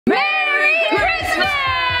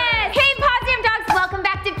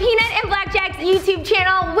YouTube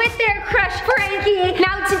channel with their crush Frankie.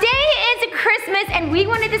 Now today is Christmas and we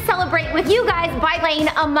wanted to celebrate with you guys by playing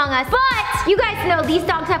Among Us. But you guys know these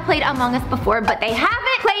dogs have played Among Us before, but they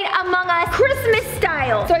haven't played Among Us Christmas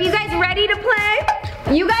style. So are you guys ready to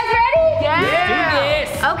play? You guys ready? Yeah.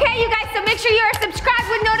 Let's do this. Okay, you guys, so make sure you are subscribed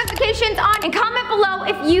with notifications on and comment below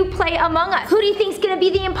if you play Among Us. Who do you think is gonna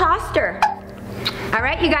be the imposter? All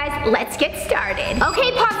right, you guys, let's get started.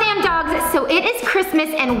 Okay, PawZam dogs, so it is Christmas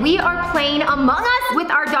and we are playing Among Us with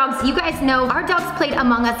our dogs. You guys know our dogs played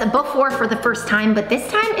Among Us before for the first time, but this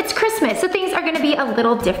time it's Christmas, so things are gonna be a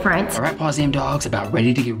little different. All right, PawZam dogs, about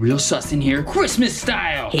ready to get real sus in here, Christmas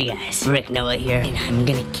style. Hey guys, Rick Noah here, and I'm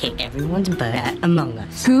gonna kick everyone's butt at Among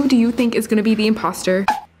Us. Who do you think is gonna be the imposter?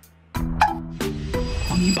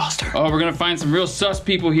 Imposter. Oh, we're gonna find some real sus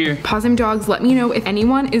people here. PawZam dogs, let me know if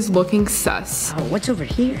anyone is looking sus. Oh, what's over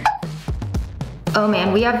here? Oh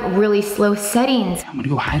man, we have really slow settings. I'm gonna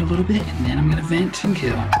go hide a little bit and then I'm gonna vent and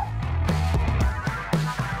kill.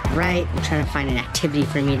 Right, I'm trying to find an activity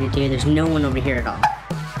for me to do. There's no one over here at all.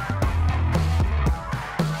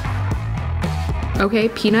 Okay,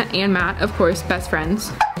 Peanut and Matt, of course, best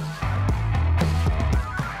friends.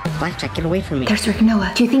 Blackjack, get away from me. There's Rick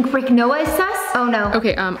Noah. Do you think Rick Noah is sus? Oh no.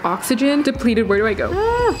 Okay, oxygen depleted, where do I go?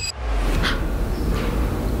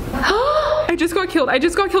 I just got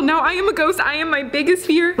killed, Now I am a ghost, I am my biggest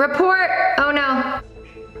fear. Report, oh no.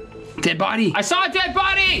 Dead body. I saw a dead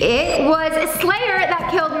body. It was Slayer that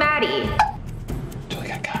killed Maddie. Totally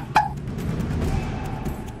got caught.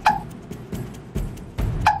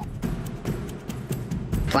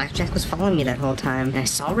 Blackjack was following me that whole time, and I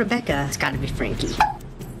saw Rebecca. It's gotta be Frankie.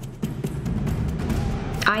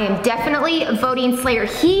 I am definitely voting Slayer.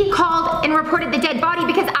 He called and reported the dead body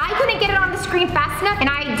because I couldn't get it on the screen fast enough, and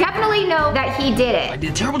I definitely know that he did I it.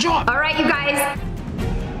 did a terrible job. All right, you guys.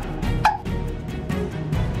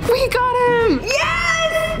 We got him!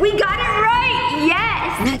 Yes! We got it right,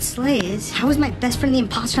 yes! And that Slays, how is my best friend the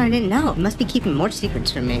imposter? I didn't know. He must be keeping more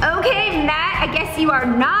secrets from me. Okay, Matt, I guess you are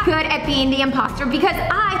not good at being the imposter because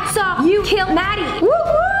I saw you kill Maddie.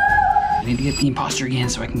 Woo-woo! I need to get the imposter again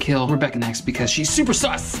so I can kill Rebecca next because she's super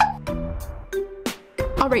sus.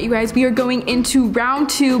 All right, you guys, we are going into round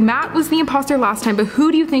 2. Matt was the imposter last time, but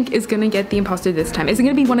who do you think is gonna get the imposter this time? Is it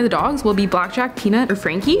gonna be one of the dogs? Will it be Blackjack, Peanut, or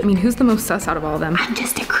Frankie? I mean, who's the most sus out of all of them? I'm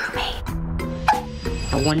just a crewmate.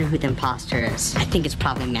 I wonder who the imposter is. I think it's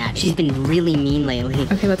probably Maddie. She's been really mean lately.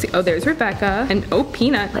 Okay, let's see. Oh, there's Rebecca. And oh,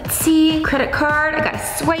 Peanut. Let's see, credit card, I gotta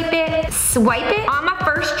swipe it. Swipe it on my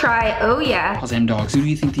first try, oh yeah. PawZam dogs, who do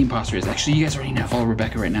you think the imposter is? Actually, you guys already know. Follow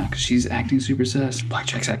Rebecca right now because she's acting super sus.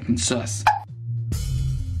 Blackjack's acting sus.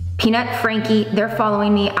 Peanut, Frankie, they're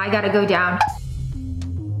following me. I gotta go down.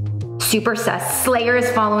 Super sus. Slayer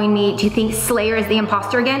is following me. Do you think Slayer is the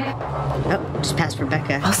imposter again? Oh, just past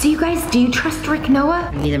Rebecca. Also, you guys, do you trust Rick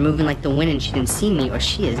Noah? I'm either moving like the wind and she didn't see me, or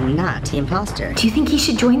she is not the imposter. Do you think he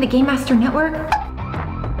should join the Game Master Network?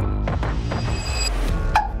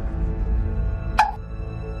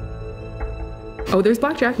 Oh, there's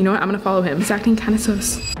Blackjack. You know what? I'm gonna follow him. He's acting kind of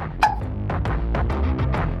sus.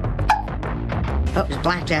 Oh, there's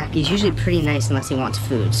Blackjack. He's usually pretty nice unless he wants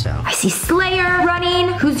food, so. I see Slayer running.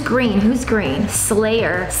 Who's green? Who's green?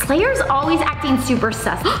 Slayer. Slayer's always acting super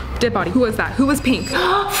sus. Dead body. Who was that? Who was pink?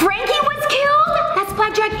 Frankie was killed? That's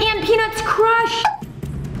Blackjack and Peanut's crush.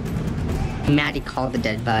 Maddie called the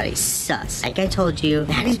dead body sus. Like I told you,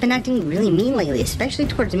 Maddie's been acting really mean lately, especially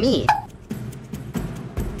towards me.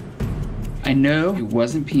 I know it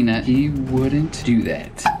wasn't Peanut. He wouldn't do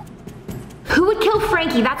that. Who would kill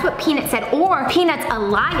Frankie? That's what Peanut said. Or Peanut's a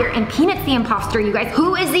liar and Peanut's the imposter, you guys.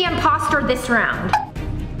 Who is the imposter this round?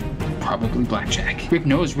 Probably Blackjack. Rick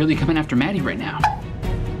Noah's really coming after Maddie right now.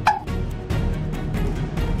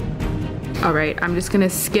 All right, I'm just gonna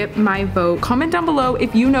skip my vote. Comment down below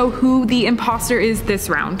if you know who the imposter is this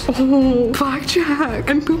round. Oh, Blackjack,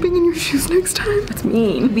 I'm pooping in your shoes next time. That's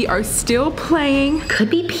mean. We are still playing. Could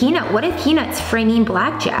be Peanut. What if Peanut's framing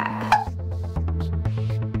Blackjack?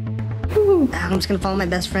 I'm just gonna follow my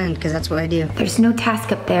best friend, because that's what I do. There's no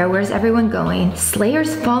task up there. Where's everyone going?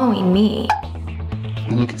 Slayer's following me. I'm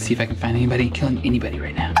gonna look and see if I can find anybody killing anybody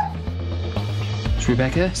right now. It's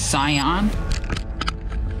Rebecca, Scion.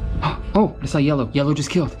 Oh, I saw Yellow. Yellow just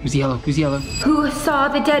killed. Who's Yellow? Who's Yellow? Who saw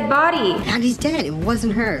the dead body? Maddie's dead. It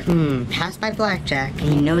wasn't her. Passed by Blackjack, and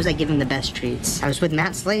he knows I give him the best treats. I was with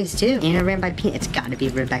Matt Slays, too. And I ran by Peanut. It's gotta be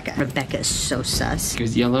Rebecca. Rebecca is so sus.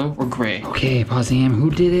 Here's Yellow or Gray. Okay, PawZam,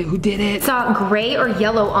 who did it? Who did it? Saw gray or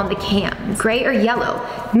yellow on the cams. Gray or yellow?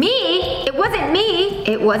 Me? It wasn't me.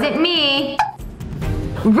 It wasn't me.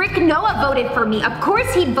 Rick Noah voted for me. Of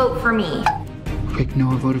course he'd vote for me. Rick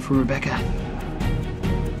Noah voted for Rebecca.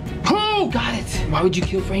 got it. Why would you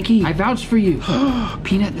kill Frankie? I vouched for you.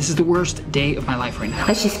 Peanut, this is the worst day of my life right now.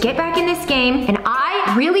 Let's just get back in this game, and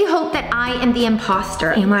I really hope that I am the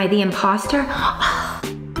imposter. Am I the imposter?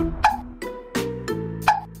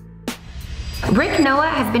 Rick Noah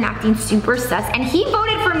has been acting super sus, and he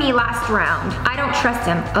voted for me last round. I don't trust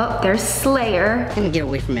him. Oh, there's Slayer. I'm gonna get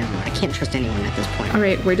away from everyone. I can't trust anyone at this point. All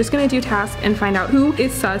right, we're just gonna do tasks and find out who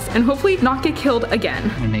is sus and hopefully not get killed again.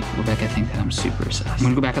 I'm gonna make Rebecca think that I'm super sus. I'm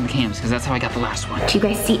gonna go back on the cams because that's how I got the last one. Do you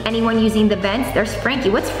guys see anyone using the vents? There's Frankie.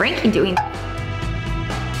 What's Frankie doing?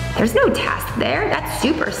 There's no task there. That's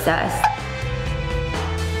super sus.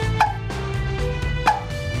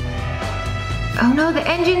 Oh no, the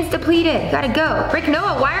engine's depleted. Gotta go. Rick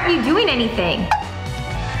Noah, why aren't you doing anything?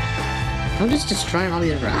 I'm just destroying all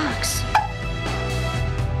these rocks.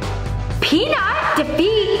 Peanut?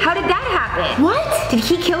 Defeat? How did that happen? What? Did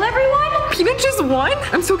he kill everyone? Peanut just won?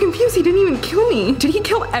 I'm so confused, he didn't even kill me. Did he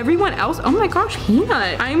kill everyone else? Oh my gosh,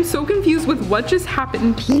 Peanut. I am so confused with what just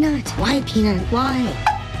happened. Peanut, why Peanut, why?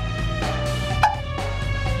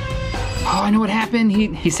 Oh, I know what happened.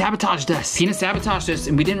 He sabotaged us. Peanut sabotaged us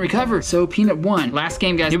and we didn't recover. So Peanut won. Last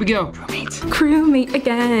game, guys. Here we go. Crewmates. Crewmate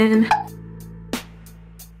again.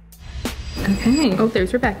 Okay. Oh,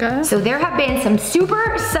 there's Rebecca. So there have been some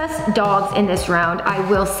super sus dogs in this round, I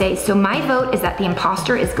will say. So my vote is that the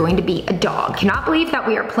imposter is going to be a dog. Cannot believe that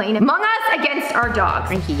we are playing Among Us against our dogs.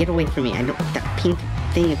 Frankie, get away from me. I don't, that pink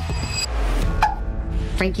thing.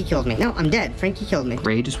 Frankie killed me. No, I'm dead. Frankie killed me.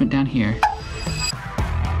 Gray just went down here.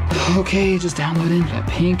 Okay, just downloading. Got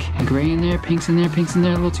pink and gray in there. Pink's in there. Pink's in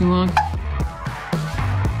there a little too long.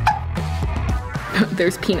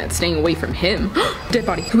 There's Peanut staying away from him. Dead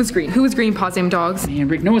body. Who was green? Who was green? PawZam dogs. Man,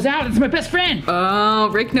 Rick Noah's out. It's my best friend. Oh,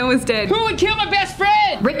 Rick Noah's dead. Who would kill my best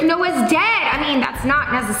friend? Rick Noah's dead. I mean, that's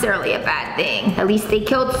not necessarily a bad thing. At least they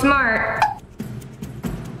killed smart.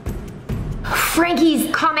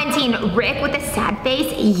 Frankie's commenting Rick with a sad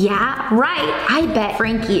face. Yeah, right. I bet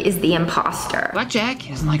Frankie is the imposter. Blackjack.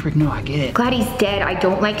 He doesn't like Rick Noah. I get it. Glad he's dead. I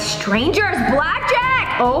don't like strangers.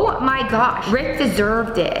 Blackjack! Oh my gosh. Rick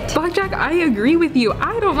deserved it. Blackjack, I agree with you.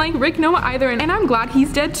 I don't like Rick Noah either, and I'm glad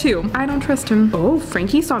he's dead too. I don't trust him. Oh,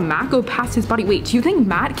 Frankie saw Matt go past his body. Wait, do you think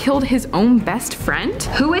Matt killed his own best friend?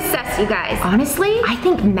 Who is sus, you guys? Honestly, I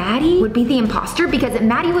think Maddie would be the imposter because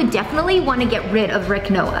Maddie would definitely want to get rid of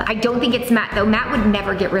Rick Noah. I don't think it's Matt though. Matt would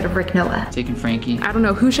never get rid of Rick Noah. Taking Frankie. I don't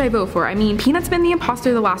know. Who should I vote for? I mean, Peanut's been the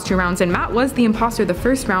imposter the last 2 rounds, and Matt was the imposter the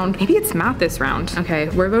first round. Maybe it's Matt this round. Okay,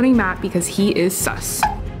 we're voting Matt because he is sus.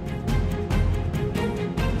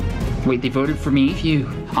 Wait, they voted for me? Phew.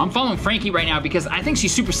 I'm following Frankie right now because I think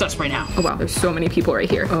she's super sus right now. Oh wow, there's so many people right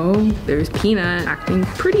here. Oh, there's Peanut acting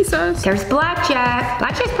pretty sus. There's Blackjack.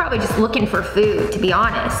 Blackjack's probably just looking for food, to be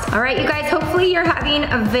honest. All right, you guys, hopefully you're having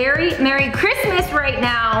a very Merry Christmas right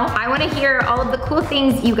now. I want to hear all of the cool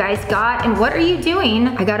things you guys got, and what are you doing?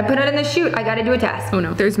 I gotta put it in the chute. I gotta do a task. Oh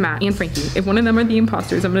no, there's Matt and Frankie. If one of them are the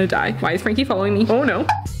imposters, I'm gonna die. Why is Frankie following me? Oh no.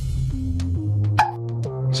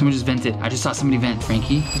 Someone just vented. I just saw somebody vent.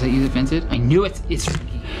 Frankie, was that you that vented? I knew it. It's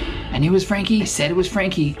Frankie. I knew it was Frankie. I said it was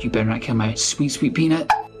Frankie. You better not kill my sweet, sweet Peanut.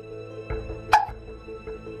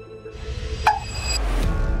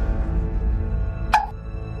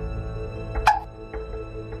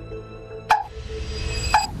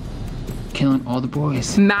 Killing all the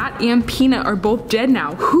boys. Matt and Peanut are both dead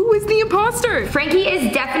now. Who is the imposter? Frankie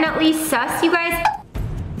is definitely sus, you guys.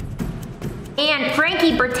 And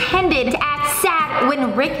Frankie pretended to act sad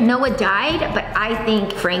when Rick Noah died, but I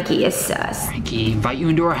think Frankie is sus. Frankie, invite you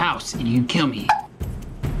into our house and you can kill me.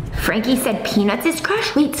 Frankie said Peanut's his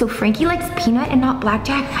crush? Wait, so Frankie likes Peanut and not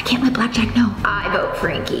Blackjack? I can't let Blackjack know. I vote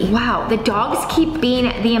Frankie. Wow, the dogs keep being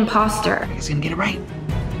the imposter. Frankie's gonna get it right.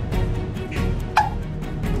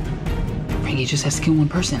 Frankie just has to kill one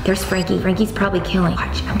person. There's Frankie. Frankie's probably killing.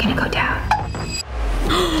 Watch, I'm gonna go down.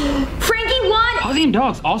 Frankie won! PawZam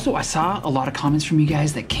dogs. Also, I saw a lot of comments from you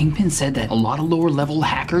guys that Kingpin said that a lot of lower level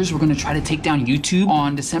hackers were gonna try to take down YouTube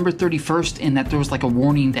on December 31st and that there was like a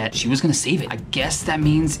warning that she was gonna save it. I guess that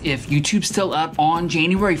means if YouTube's still up on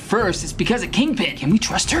January 1st, it's because of Kingpin. Can we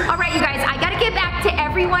trust her? All right, you guys, I gotta get back to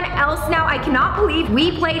everyone else now. I cannot believe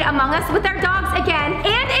we played Among Us with our dogs again.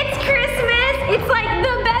 And it's Christmas. It's like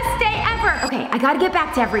the best day ever. Okay, I gotta get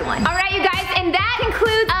back to everyone. All right, you guys, and that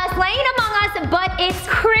concludes us playing Among Us, but it's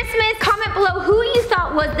Christmas. Comment below who you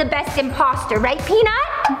thought was the best imposter, right, Peanut?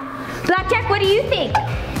 Blackjack, what do you think?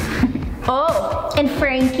 Oh, and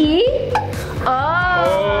Frankie? Oh.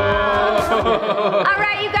 All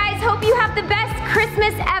right, you guys, hope you have the best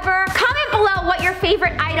Christmas ever. Comment below what your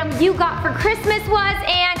favorite item you got for Christmas was,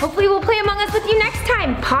 and hopefully we'll play Among Us with you next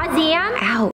time. PawZam out.